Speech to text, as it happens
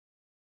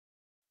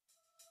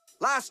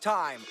Last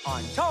time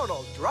on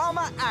Total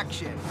Drama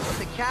Action,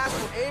 the cast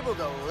were able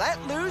to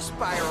let loose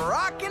by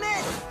rocking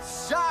it,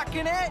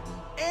 socking it,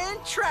 and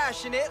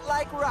trashing it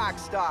like rock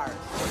stars.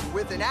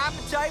 With an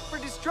appetite for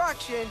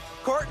destruction,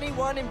 Courtney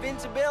won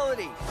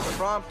invincibility,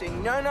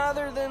 prompting none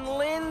other than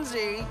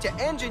Lindsay to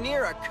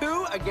engineer a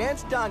coup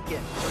against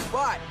Duncan.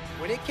 But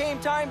when it came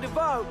time to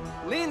vote,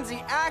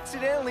 Lindsay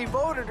accidentally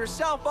voted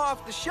herself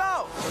off the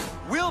show.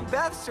 Will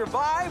Beth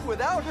survive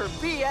without her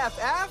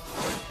BFF?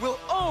 Will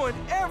Owen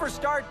ever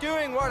start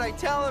doing what I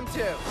tell him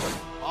to?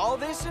 All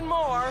this and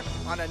more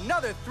on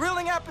another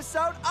thrilling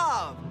episode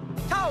of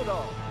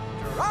Total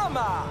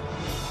Drama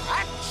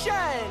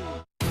Action!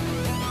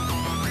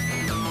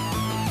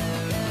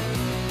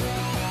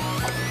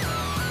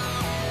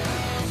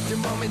 The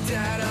mom and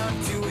dad,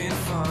 I'm doing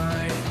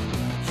fine.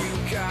 You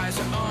guys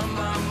are on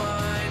my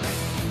mind.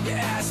 You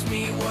asked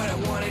me what I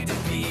wanted to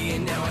be,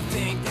 and now I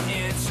think the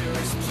answer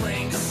is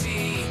plain to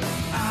see.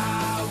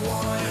 I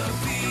wanna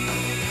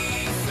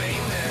be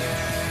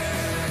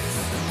famous.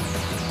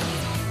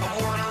 I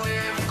wanna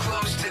live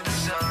close to the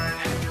sun.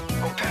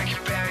 Oh, pack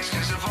your bags,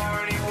 cause I've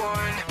already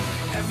won.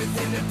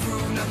 Everything to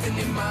prove, nothing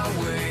in my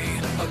way.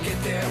 I'll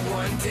get there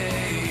one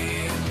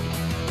day.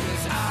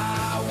 Cause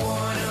I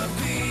wanna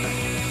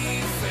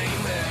be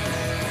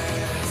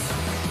famous.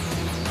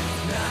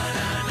 Na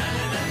na na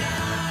na na na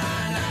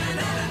na na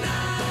na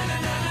na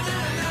na na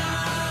na.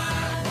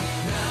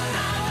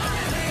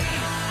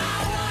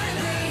 I wanna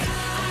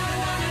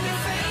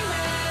be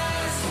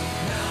famous.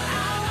 I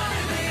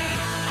wanna be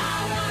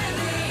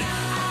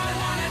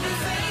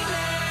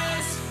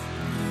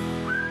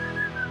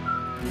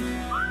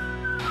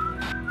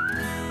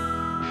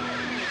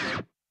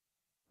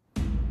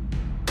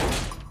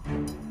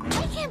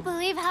I can't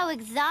believe how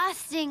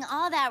exhausting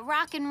all that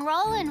rock and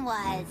rollin'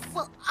 was.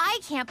 Well, I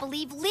can't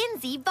believe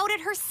Lindsay voted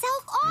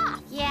herself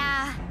off.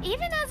 Yeah,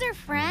 even as her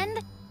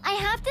friend, I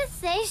have to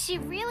say she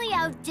really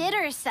outdid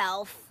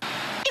herself.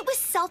 It was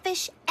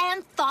selfish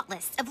and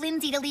thoughtless of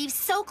Lindsay to leave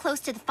so close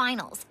to the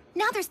finals.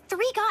 Now there's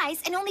 3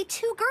 guys and only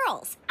 2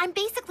 girls. I'm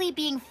basically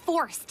being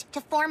forced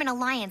to form an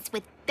alliance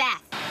with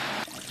Beth.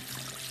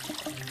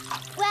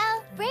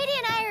 Well, Brady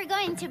and I are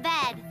going to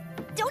bed.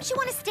 Don't you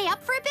want to stay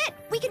up for a bit?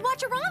 We could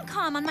watch a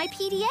rom-com on my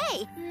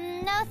PDA.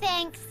 No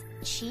thanks.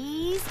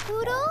 Cheese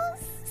poodles?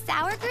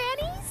 Sour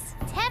grannies?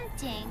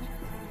 Tempting.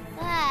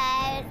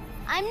 But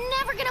I'm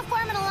never gonna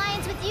form an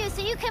alliance with you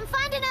so you can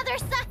find another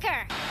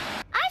sucker.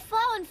 I've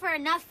fallen for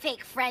enough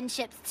fake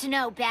friendships to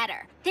know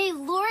better. They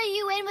lure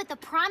you in with the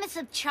promise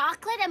of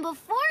chocolate, and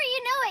before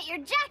you know it,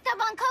 you're jacked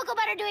up on cocoa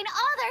butter doing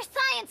all their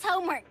science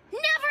homework.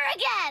 Never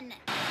again!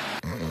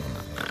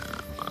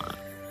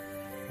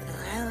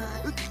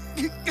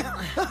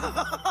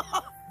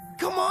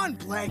 Come on,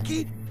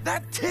 Blanky.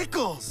 That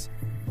tickles.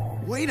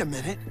 Wait a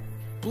minute.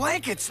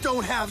 Blankets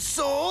don't have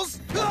souls.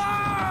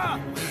 Ah!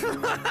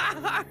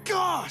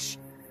 Gosh,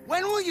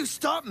 when will you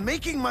stop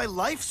making my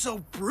life so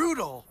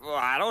brutal? Well,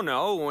 I don't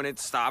know, when it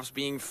stops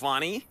being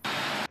funny.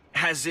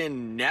 As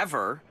in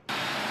never.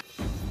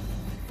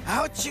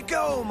 Out you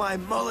go, my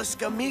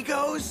mollusk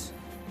amigos.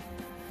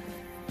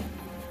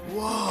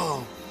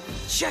 Whoa,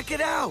 check it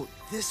out.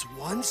 This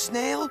one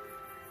snail,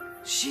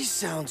 she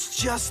sounds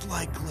just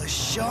like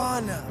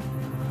Lashana.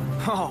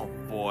 Oh,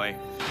 boy.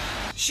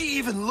 She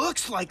even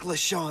looks like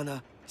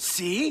Lashana.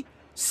 See?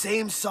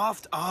 Same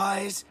soft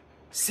eyes,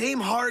 same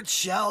hard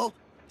shell,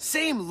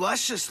 same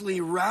lusciously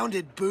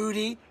rounded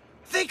booty.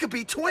 They could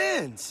be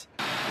twins.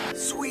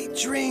 Sweet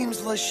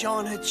dreams,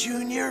 Lashana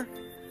Jr.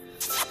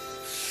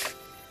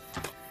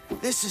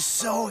 This is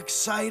so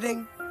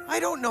exciting.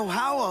 I don't know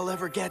how I'll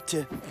ever get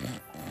to...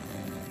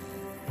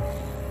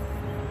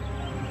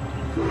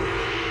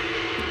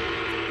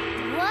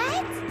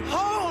 What?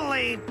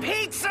 Holy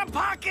pizza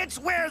pockets,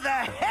 where the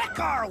heck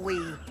are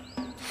we?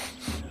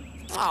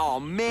 Oh,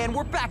 man,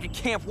 we're back at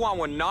Camp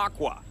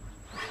Wawanakwa.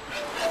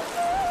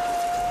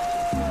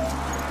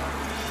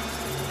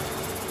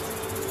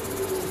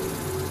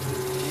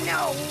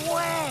 No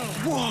way!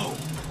 Whoa!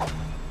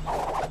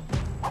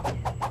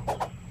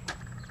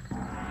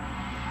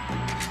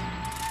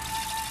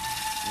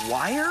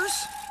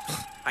 Wires?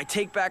 I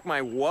take back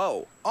my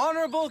whoa.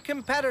 Honorable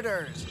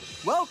competitors,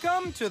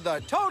 welcome to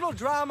the Total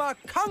Drama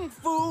Kung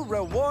Fu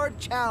Reward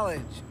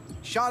Challenge.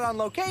 Shot on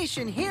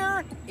location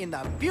here in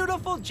the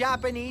beautiful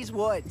Japanese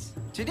woods.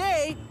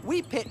 Today,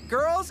 we pit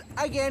girls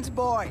against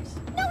boys.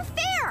 No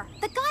fair!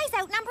 The guys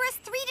outnumber us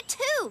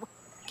 3-2.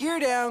 Gear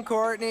down,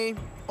 Courtney.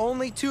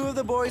 Only 2 of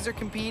the boys are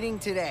competing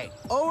today.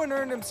 Owen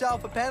earned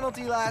himself a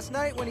penalty last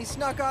night when he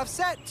snuck off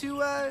set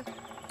to,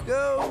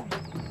 go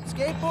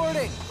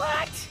skateboarding.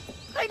 What?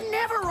 I'd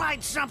never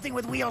ride something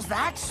with wheels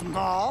that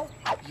small.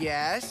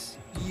 Yes,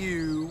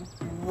 you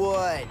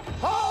would.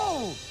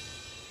 Oh!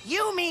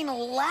 You mean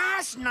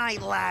last night,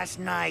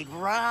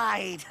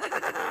 right?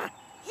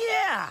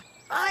 Yeah,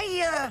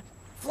 I,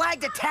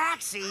 flagged a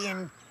taxi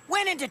and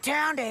went into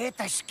town to hit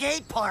the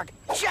skate park.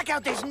 Check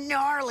out this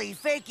gnarly,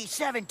 fakey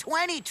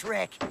 720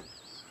 trick.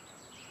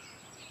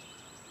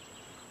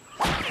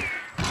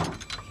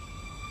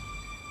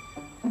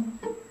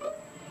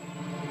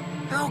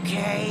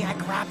 Okay, I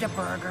grabbed a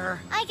burger.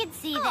 I can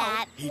see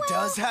that. He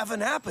does have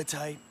an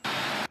appetite.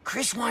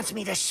 Chris wants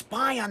me to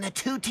spy on the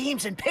two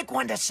teams and pick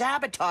one to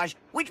sabotage,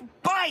 which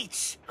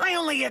bites. I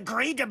only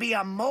agreed to be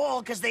a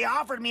mole because they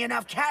offered me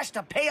enough cash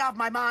to pay off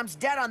my mom's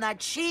debt on that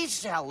cheese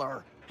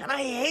seller. And I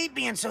hate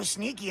being so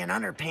sneaky and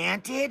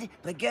underpanted,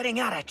 but getting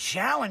out of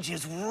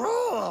challenges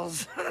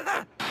rules.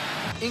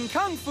 In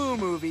Kung Fu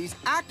movies,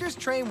 actors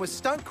train with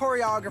stunt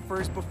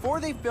choreographers before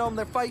they film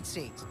their fight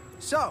scenes.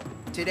 So,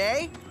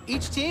 today,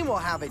 each team will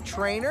have a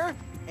trainer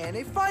and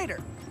a fighter.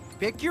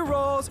 Pick your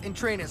roles and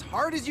train as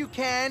hard as you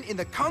can in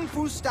the Kung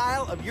Fu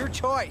style of your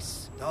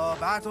choice. The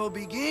battle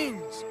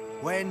begins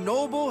when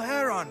Noble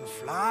Heron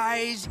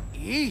flies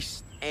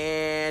east.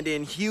 And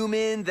in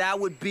human, that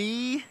would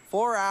be?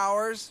 4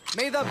 hours.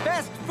 May the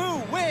best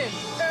Fu win!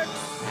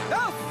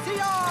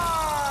 Excelsior!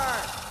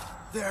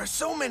 There are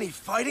so many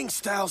fighting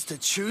styles to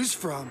choose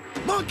from.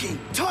 Monkey,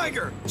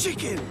 tiger,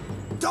 chicken,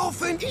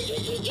 dolphin.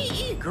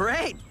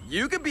 Great,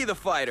 you could be the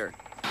fighter.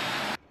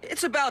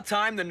 It's about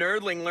time the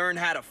nerdling learned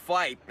how to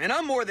fight, and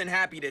I'm more than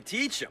happy to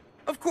teach him.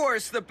 Of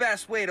course, the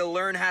best way to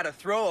learn how to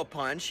throw a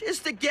punch is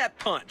to get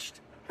punched.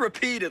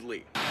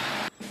 Repeatedly.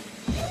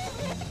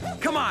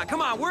 Come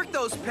on, work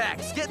those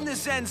pecs. Get in the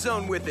Zen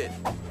zone with it.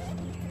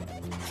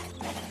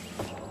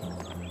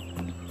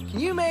 Can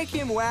you make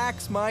him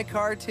wax my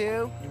car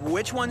too?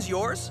 Which one's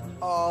yours?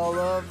 All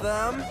of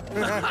them?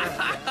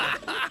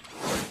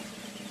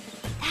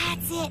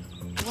 That's it.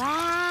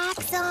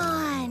 Wax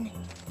on.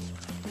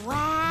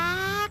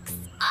 Wax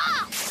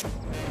off.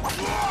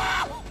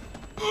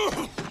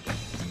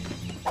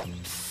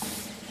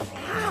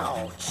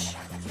 Ouch.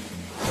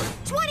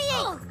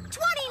 28,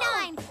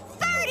 29,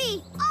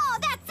 30. Oh,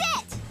 that's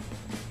it.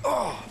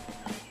 Oh.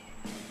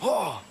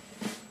 Oh.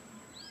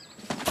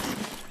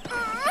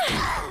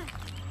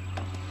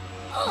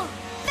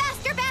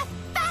 Faster, Beth,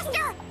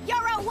 faster.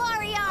 You're a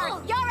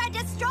warrior. You're a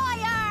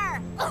destroyer.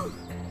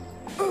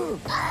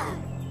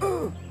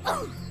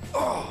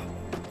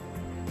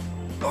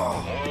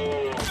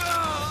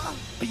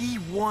 Be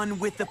one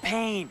with the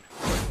pain.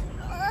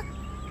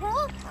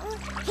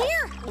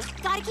 Here,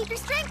 gotta keep your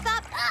strength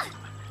up.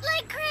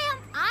 Leg cramp.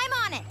 I'm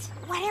on it.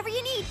 Whatever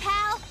you need,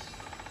 pal.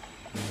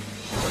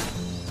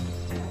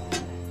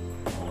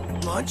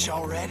 Lunch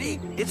already?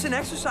 It's an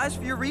exercise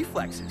for your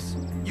reflexes.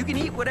 You can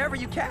eat whatever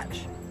you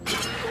catch.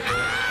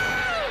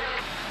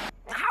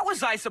 How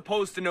was I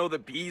supposed to know the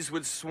bees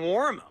would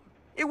swarm them?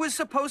 It was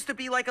supposed to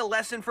be like a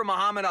lesson from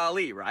Muhammad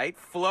Ali, right?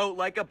 Float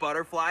like a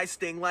butterfly,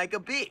 sting like a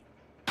bee.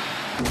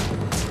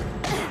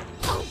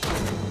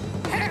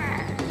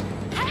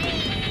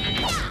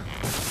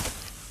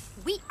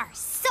 We are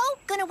so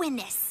gonna win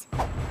this.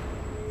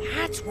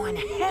 That's one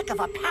heck of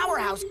a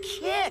powerhouse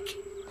kick.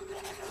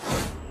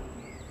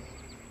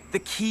 The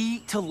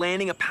key to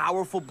landing a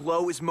powerful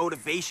blow is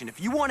motivation.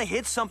 If you want to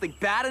hit something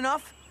bad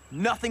enough,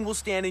 nothing will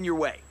stand in your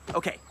way.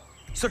 Okay,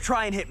 so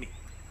try and hit me.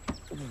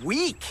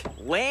 Weak,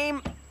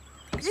 lame.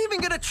 You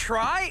even gonna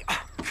try?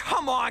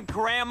 Come on,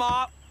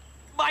 Grandma.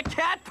 My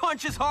cat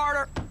punches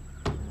harder.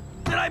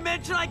 Did I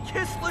mention I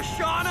kissed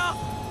Lashana?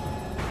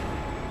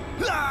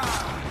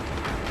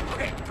 Ah!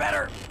 Okay,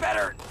 better.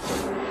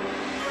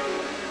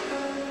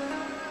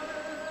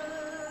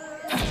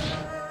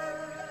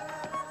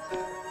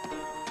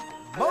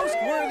 Most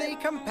worthy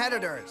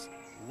competitors,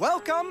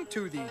 welcome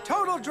to the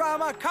Total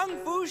Drama Kung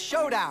Fu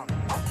Showdown.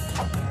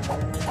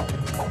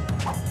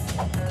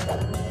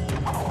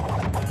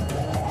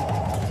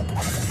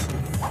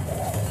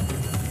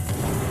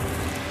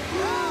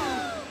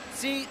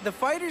 See, the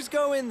fighters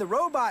go in the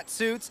robot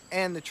suits,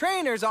 and the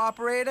trainers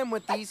operate them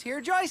with these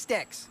here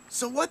joysticks.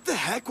 So what the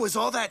heck was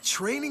all that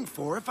training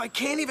for if I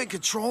can't even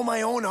control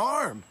my own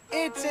arm?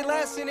 It's a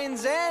lesson in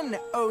Zen,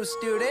 oh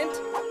student.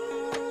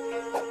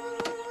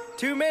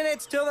 2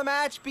 minutes till the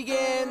match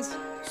begins.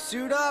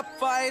 Suit up,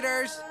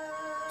 fighters.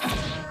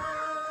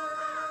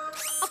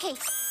 Okay,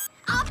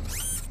 up,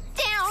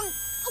 down,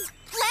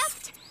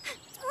 left,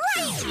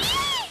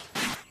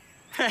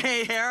 right.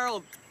 Hey,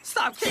 Harold,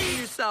 stop kicking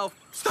yourself.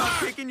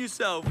 Stop kicking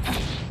yourself.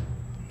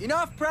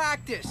 Enough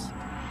practice.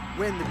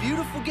 When the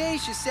beautiful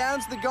geisha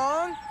sounds the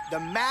gong, the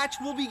match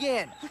will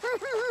begin.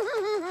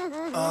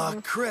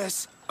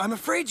 Chris, I'm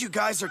afraid you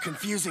guys are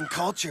confusing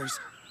cultures.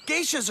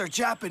 Geishas are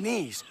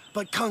Japanese,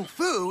 but Kung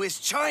Fu is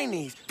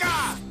Chinese.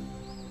 Gah!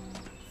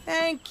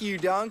 Thank you,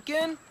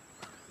 Duncan.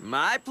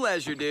 My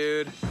pleasure,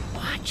 dude.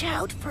 Watch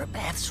out for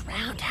Beth's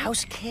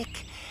roundhouse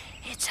kick.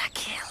 It's a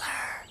killer.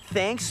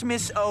 Thanks,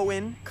 Miss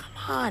Owen. Come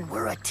on,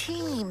 we're a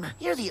team.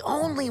 You're the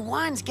only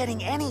ones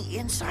getting any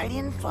inside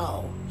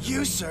info.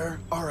 You, sir,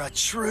 are a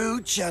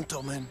true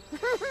gentleman.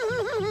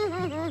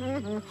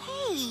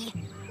 Hey,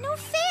 no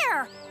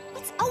fair.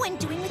 What's Owen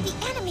doing with the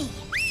enemy?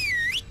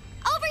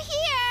 Over here!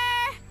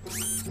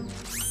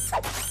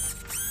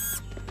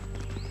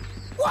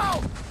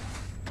 Whoa!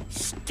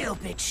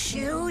 Stupid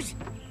shoes.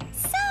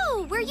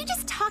 So, were you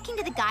just talking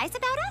to the guys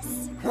about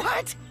us?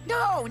 What?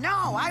 No,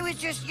 I was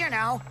just,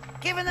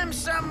 giving them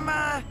some,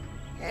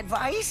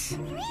 advice.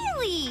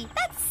 Really?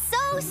 That's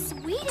so so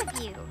sweet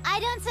of you. I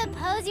don't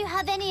suppose you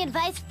have any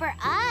advice for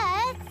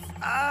us?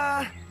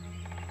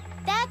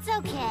 That's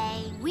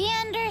okay. We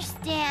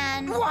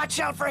understand. Watch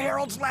out for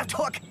Harold's left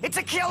hook. It's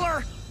a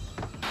killer.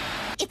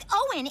 If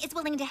Owen is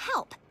willing to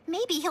help,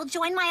 maybe he'll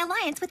join my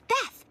alliance with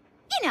Beth.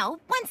 You know,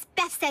 once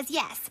Beth says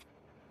yes.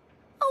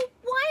 Oh,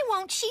 why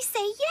won't she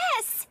say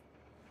yes?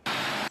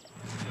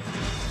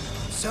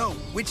 So,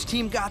 which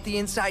team got the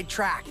inside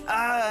track?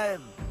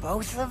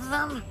 Both of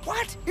them?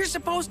 What? You're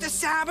supposed to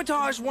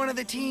sabotage one of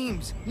the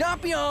teams,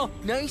 not be all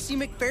nicey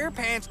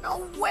McFairpants.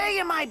 No way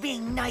am I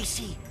being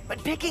nicey.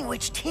 But picking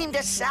which team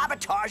to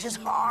sabotage is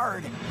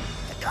hard.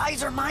 The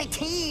guys are my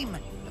team,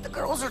 but the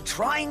girls are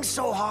trying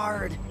so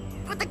hard.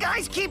 But the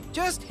guys keep...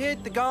 Just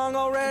hit the gong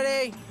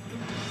already.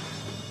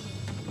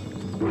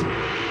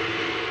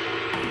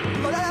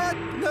 Let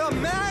the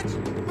match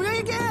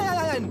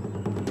begin!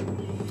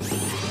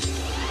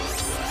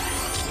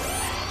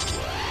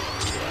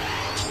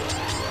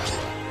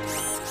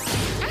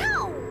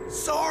 Ow!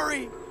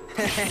 Sorry.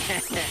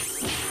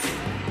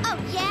 Oh,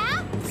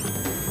 yeah?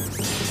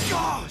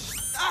 Gosh,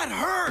 that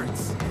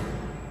hurts.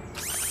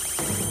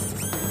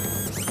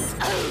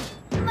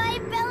 My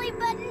belly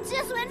button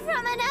just went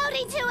from an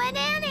outie to an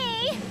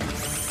Annie.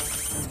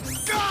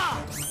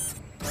 God!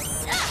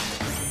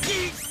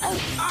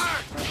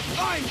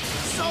 I'm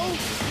so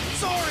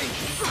sorry.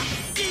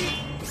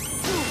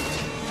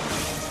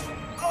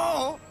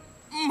 Oh,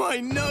 my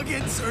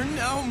nuggets are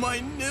now my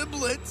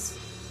niblets.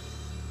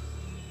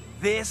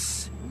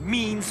 This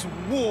means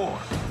war.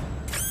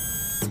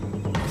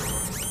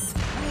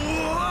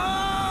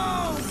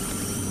 Whoa!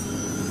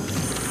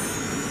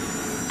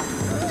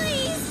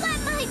 Please let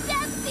my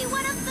death be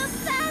one of the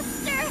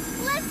faster,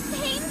 less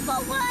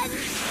painful ones.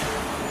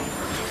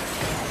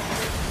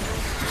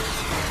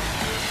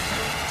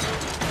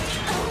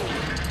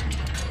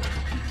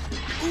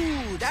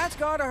 Ooh, that's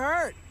gotta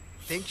hurt.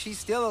 Think she's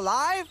still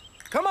alive?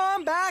 Come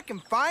on back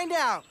and find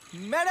out.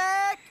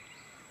 Medic!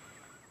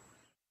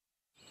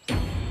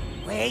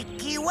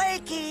 Wakey,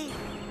 wakey.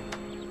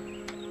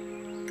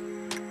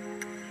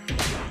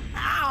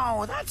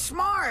 Ow, that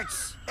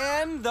smarts.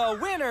 And the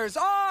winners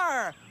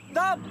are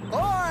the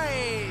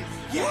boys!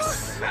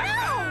 Yes!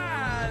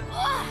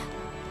 Ugh,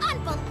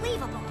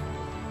 unbelievable.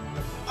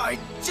 I'd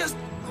just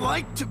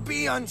like to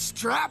be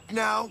unstrapped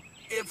now,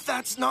 if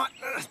that's not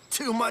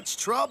too much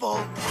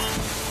trouble.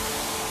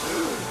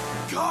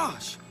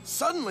 Gosh,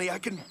 suddenly I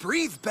can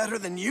breathe better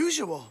than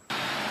usual.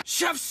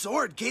 Chef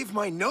Sword gave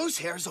my nose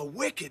hairs a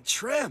wicked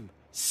trim.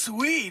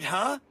 Sweet,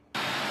 huh?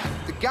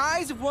 The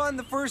guys have won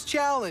the first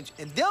challenge,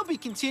 and they'll be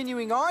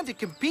continuing on to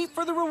compete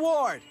for the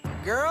reward.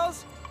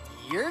 Girls,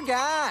 you're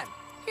gone.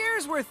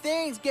 Here's where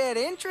things get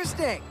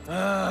interesting.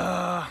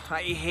 I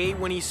hate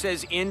when he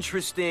says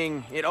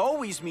interesting. It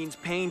always means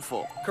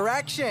painful.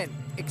 Correction.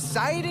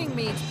 Exciting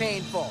means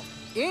painful.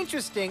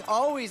 Interesting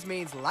always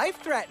means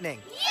life-threatening.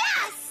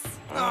 Yes!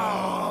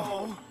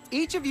 Oh.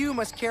 Each of you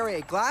must carry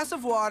a glass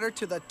of water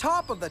to the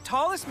top of the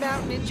tallest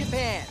mountain in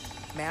Japan,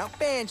 Mount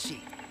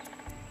Banshee.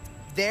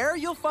 There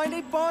you'll find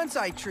a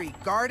bonsai tree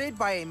guarded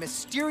by a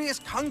mysterious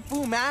kung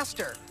fu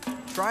master.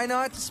 Try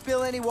not to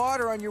spill any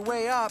water on your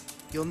way up.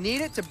 You'll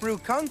need it to brew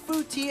kung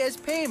fu tea as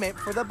payment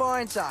for the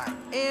bonsai.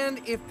 And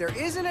if there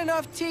isn't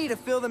enough tea to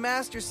fill the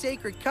master's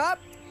sacred cup,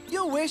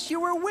 you'll wish you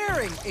were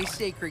wearing a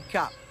sacred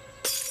cup.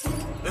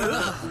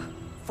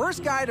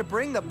 First guy to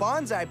bring the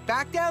bonsai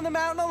back down the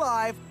mountain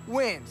alive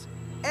wins.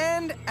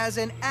 And as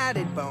an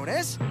added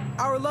bonus,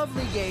 our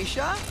lovely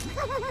geisha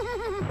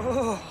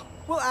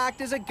will act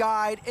as a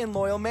guide and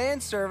loyal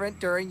manservant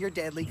during your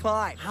deadly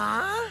climb.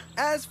 Huh?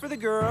 As for the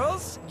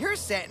girls, you're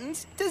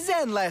sentenced to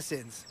Zen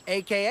lessons,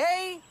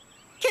 aka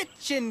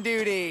kitchen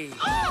duty.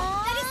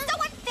 Oh, that is so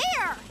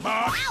unfair.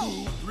 March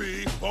 2,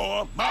 3,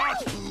 4.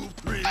 March 2,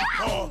 3,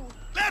 4.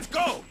 Let's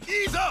go.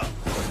 Ease up.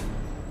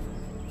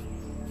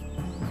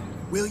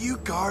 Will you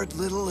guard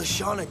little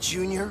Lashana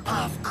Jr.?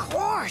 Of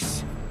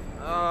course.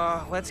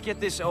 Let's get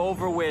this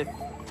over with.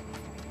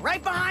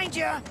 Right behind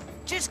you.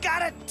 Just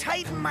gotta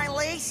tighten my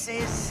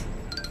laces.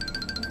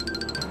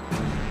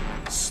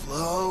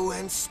 Slow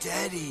and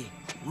steady,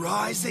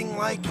 rising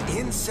like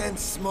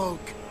incense smoke.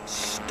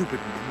 Stupid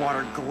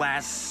water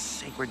glass,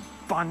 sacred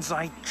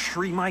bonsai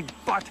tree, my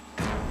butt.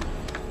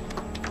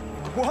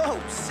 Whoa,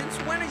 since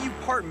when are you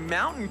part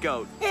mountain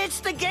goat? It's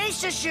the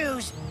geisha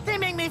shoes. They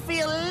make me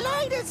feel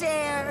light as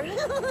air.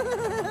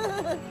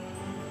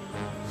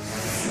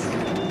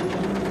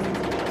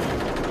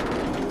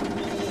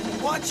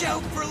 Watch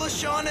out for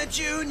Lashana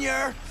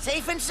Jr.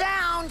 Safe and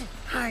sound,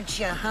 aren't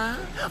you, huh?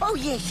 Oh,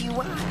 yes, you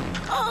are.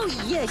 Oh,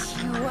 yes,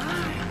 you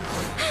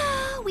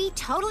are. We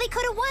totally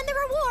could have won the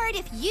reward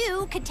if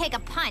you could take a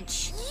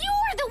punch.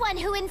 You're the one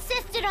who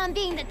insisted on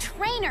being the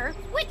trainer,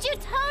 which you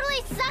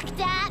totally sucked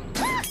at.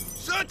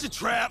 Shut your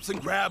traps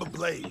and grab a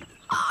blade.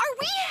 Are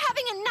we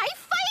having a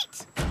knife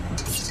fight?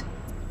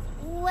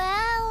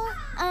 Well,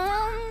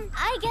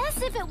 I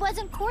guess if it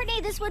wasn't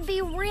Courtney, this would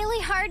be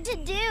really hard to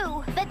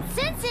do. But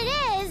since it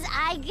is,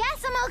 I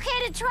guess I'm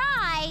okay to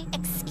try.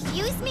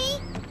 Excuse me?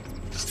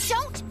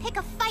 Don't pick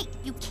a fight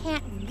you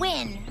can't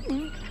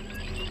win.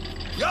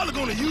 Y'all are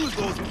gonna use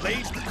those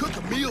plates to cook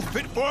a meal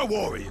fit for a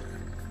warrior.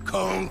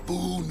 Kung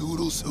Fu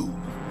noodle soup.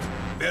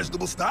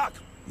 Vegetable stock,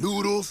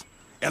 noodles,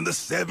 and the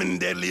 7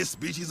 deadliest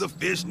species of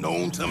fish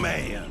known to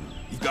man.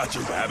 You got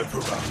your rabbit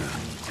piranha,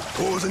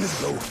 poisonous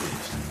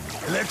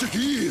blowfish, electric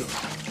eel,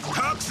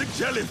 toxic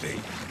jellyfish,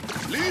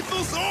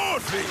 lethal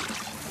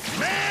swordfish,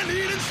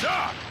 man-eating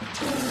shark,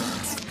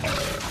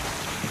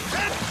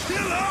 and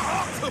killer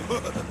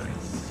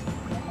octopus.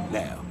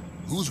 Now,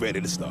 who's ready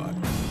to start?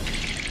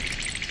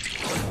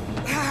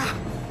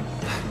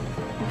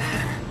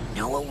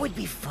 Know what would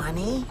be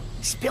funny?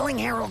 Spilling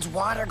Harold's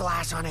water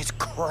glass on his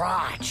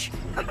crotch.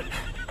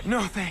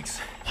 No, thanks.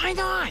 Why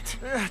not?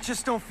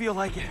 Just don't feel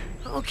like it.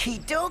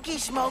 Okie dokie,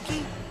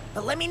 Smokey.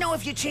 But let me know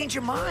if you change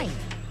your mind.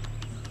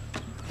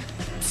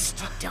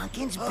 Psst,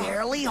 Duncan's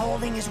barely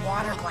holding his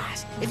water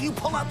glass. If you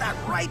pull out that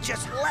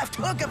righteous left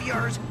hook of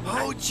yours...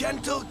 Oh,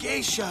 gentle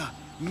geisha.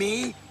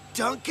 Me,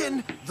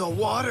 Duncan, the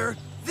water,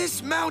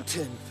 this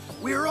mountain.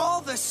 We're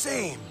all the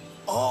same.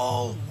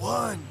 All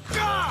one.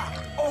 Ah!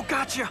 Oh,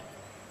 gotcha.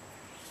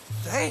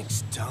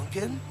 Thanks,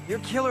 Duncan. Your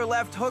killer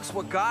left hook's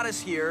what got us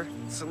here.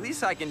 It's the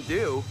least I can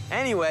do.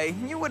 Anyway,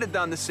 you would have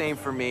done the same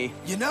for me.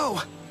 You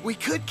know, we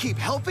could keep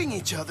helping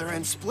each other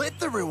and split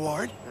the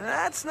reward.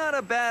 That's not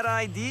a bad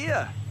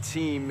idea,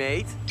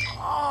 teammate.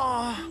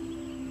 Oh,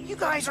 you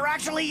guys are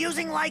actually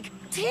using, like,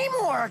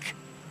 teamwork.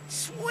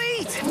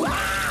 Sweet.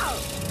 Wow!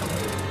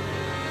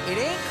 It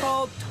ain't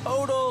called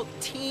total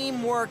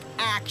teamwork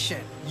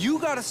action. You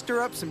gotta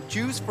stir up some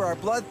juice for our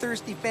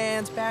bloodthirsty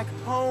fans back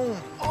home.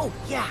 Oh,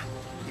 yeah.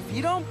 If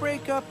you don't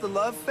break up the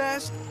love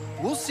fest,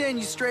 we'll send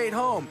you straight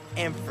home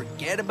and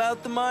forget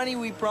about the money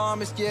we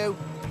promised you.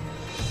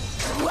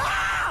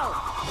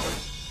 Wow!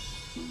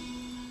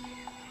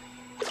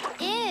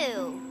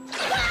 Ew.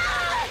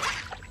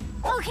 Ah!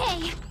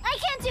 Okay, I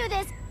can't do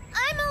this.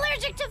 I'm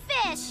allergic to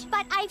fish.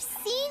 But I've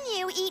seen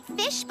you eat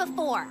fish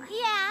before.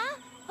 Yeah,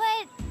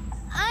 but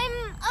I'm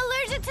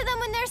allergic to them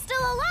when they're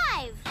still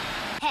alive.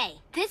 Hey,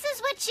 this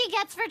is what she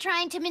gets for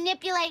trying to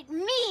manipulate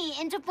me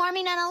into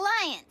forming an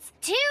alliance.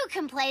 Two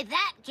can play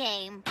that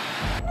game.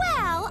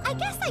 Well, I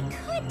guess I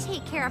could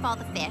take care of all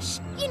the fish.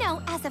 You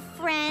know, as a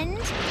friend.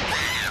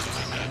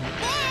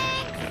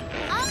 Thanks!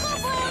 I'll go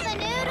boil the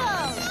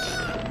noodles.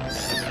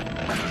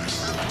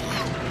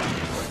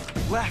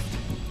 Left,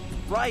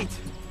 right,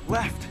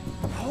 left,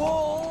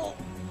 pull,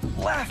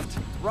 left,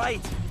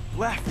 right,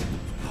 left,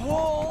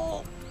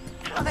 pull.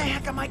 How the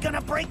heck am I gonna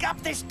break up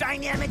this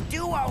dynamic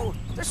duo?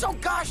 They're so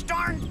gosh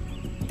darn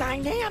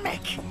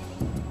dynamic.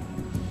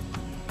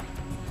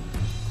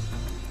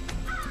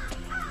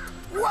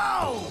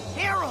 Whoa!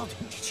 Harold,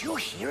 did you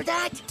hear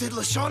that? Did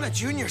Lashana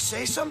Jr.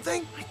 say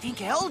something? I think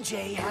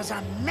LJ has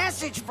a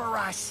message for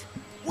us.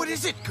 What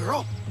is it,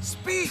 girl?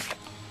 Speak!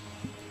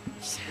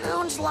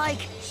 Sounds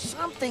like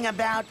something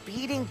about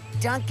beating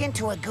Duncan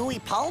to a gooey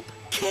pulp?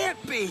 Can't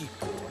be!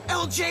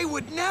 LJ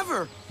would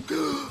never!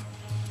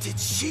 Did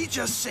she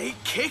just say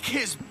kick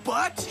his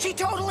butt? She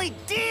totally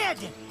did!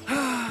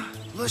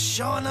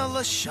 Lashana,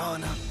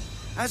 Lashana.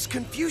 As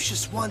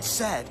Confucius once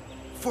said,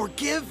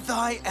 forgive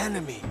thy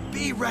enemy,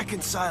 be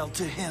reconciled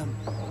to him.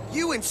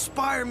 You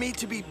inspire me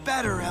to be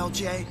better,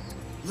 LJ.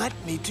 Let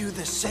me do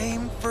the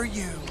same for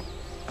you.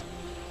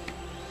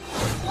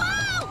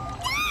 Whoa!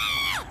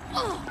 Ah!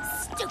 Oh,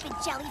 stupid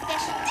jellyfish.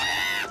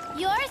 Ah!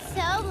 You're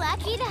so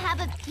lucky to have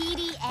a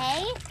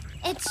PDA.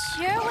 It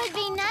sure would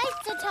be nice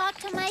to talk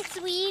to my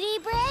sweetie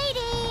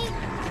Brady.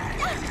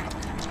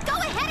 Go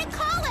ahead and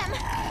call him.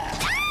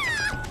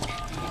 Ah!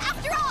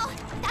 After all,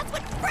 that's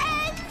what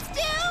friends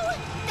do.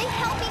 They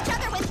help each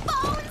other with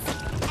phones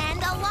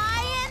and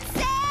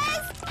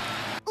alliances.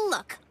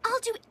 Look, I'll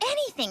do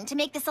anything to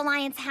make this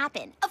alliance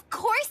happen. Of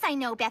course I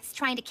know Beth's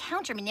trying to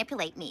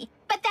counter-manipulate me.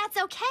 But that's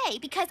okay,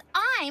 because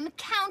I'm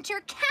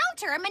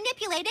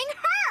counter-manipulating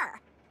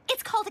her.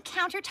 It's called a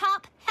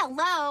countertop.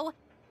 Hello.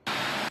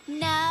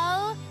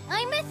 No,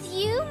 I miss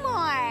you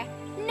more.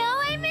 No,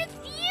 I miss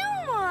you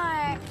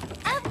more.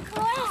 Of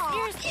course,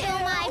 you're still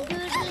my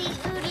goodly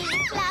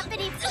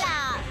flappity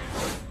flop.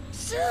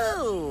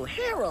 So,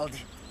 Harold,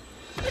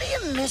 what do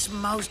you miss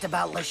most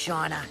about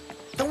Lashana?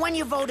 The one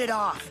you voted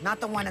off, not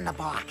the one in the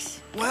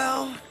box.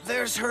 Well,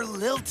 there's her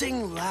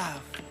lilting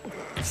laugh.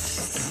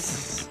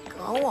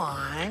 Go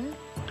on.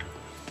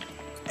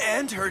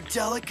 And her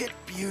delicate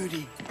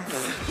beauty.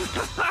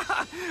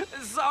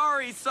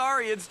 Sorry,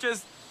 it's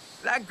just...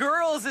 That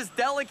girl's as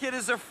delicate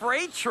as a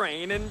freight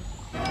train, and...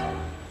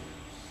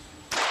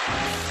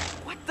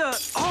 What the...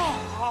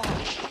 Oh!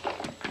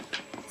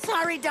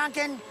 Sorry,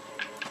 Duncan.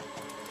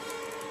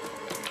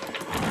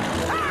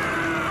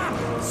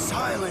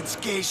 Silence,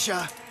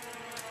 geisha.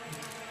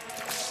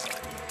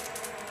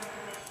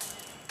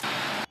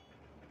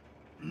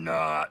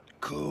 Not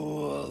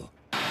cool.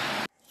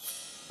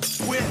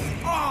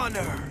 With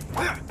honor.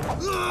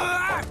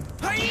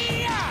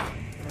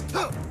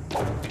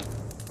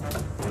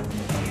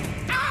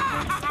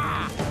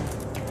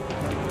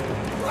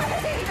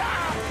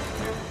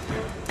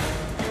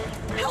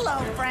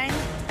 Hello, friend.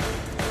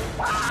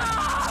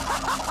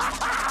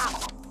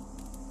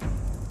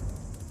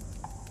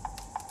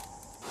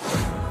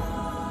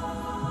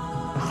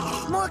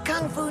 More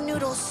Kung Fu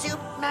noodle soup,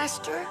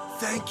 Master?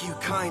 Thank you,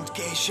 kind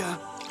geisha.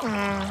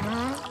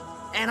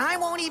 And I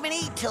won't even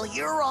eat till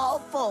you're all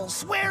full.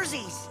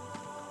 Swearsies!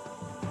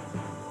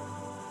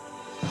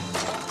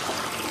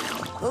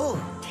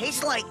 Ooh,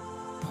 tastes like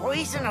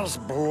poisonous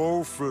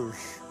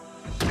blowfish.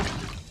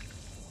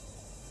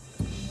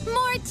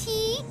 More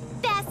tea,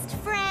 best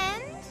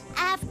friend?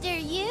 After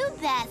you,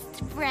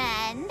 best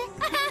friend.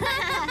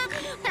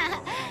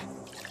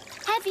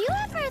 Have you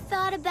ever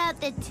thought about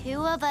the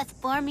two of us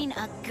forming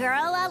a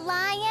girl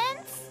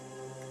alliance?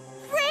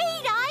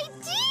 Great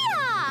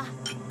idea!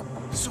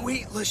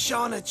 Sweet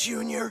Lashana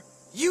Jr.,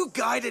 you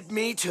guided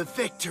me to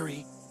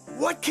victory.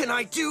 What can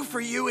I do for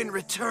you in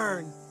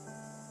return?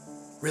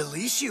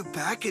 Release you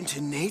back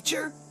into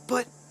nature?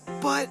 But...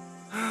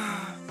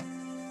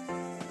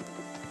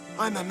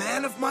 I'm a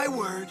man of my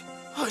word.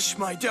 Hush,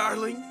 my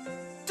darling.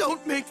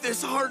 Don't make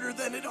this harder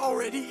than it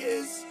already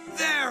is.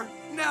 There,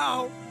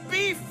 now,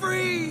 be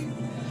free!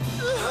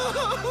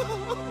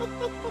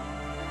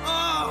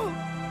 Oh,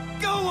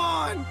 go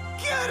on!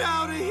 Get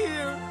out of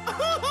here!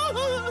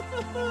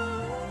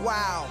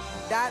 Wow,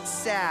 that's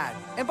sad.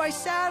 And by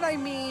sad, I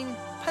mean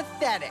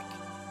pathetic.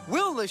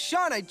 Will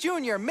Lashana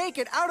Jr. make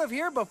it out of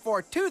here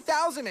before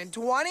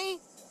 2020?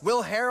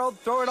 Will Harold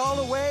throw it all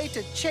away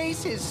to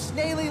chase his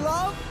snaily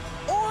love?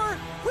 Or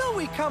will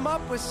we come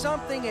up with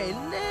something a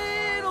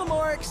little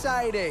more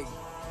exciting?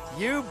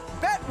 You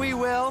bet we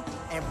will,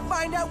 and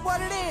find out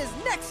what it is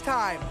next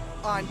time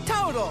on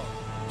Total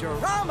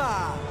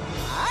Drama